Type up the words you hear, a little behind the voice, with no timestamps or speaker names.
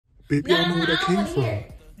Baby, I know where that came from. You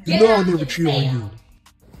Get know out I'll never and cheat stay on out. you.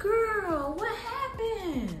 Girl, what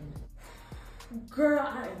happened? Girl,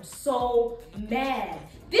 I am so mad.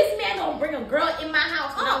 This man don't bring a girl in my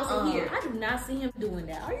house when I was here. I do not see him doing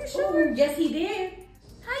that. Are you sure? Ooh, yes, he did.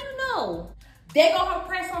 How you know? There go her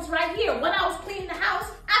press-ons right here. When I was cleaning the house,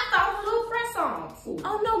 I found her little press-ons.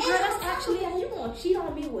 Oh no, girl, that's Actually, you gonna cheat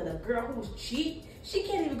on me with a girl who's cheap? She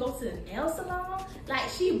can't even go to the nail salon. Like,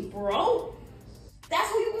 she broke. That's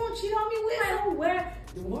who you gonna cheat on me with? I don't wear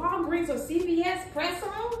Walgreens or CVS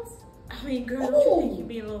press-ons. I mean, girl, don't you think you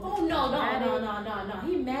being a little Oh, no.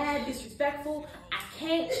 He mad, disrespectful. I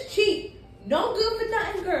can't cheat. No good for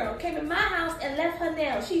nothing girl came in my house and left her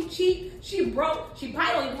nails. She cheap, she broke, she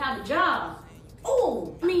probably don't even have a job.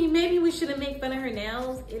 Oh, I mean, maybe we shouldn't make fun of her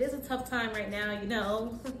nails. It is a tough time right now, you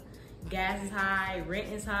know. Gas is high, rent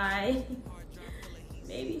is high.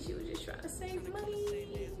 Maybe she was just trying to save money.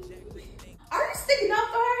 are you sticking up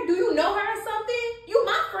for her? Do you know her or something? You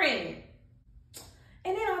my friend.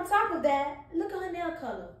 And then on top of that, look at her nail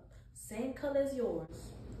color. Same color as yours.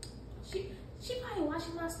 She probably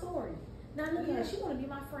watching my story. Now look at her, she wanna be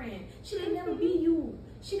my friend. She can never be you.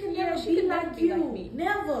 She can never be like you.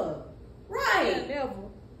 Never. Right. Yeah, never.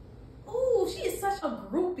 Ooh, she is such a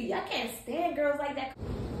groupie. I can't stand girls like that.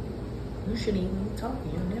 You shouldn't even be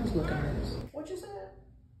talking. Your nails look nice. What you said?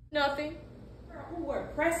 Nothing. Girl, who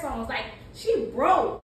wear press-ons? Like, she broke.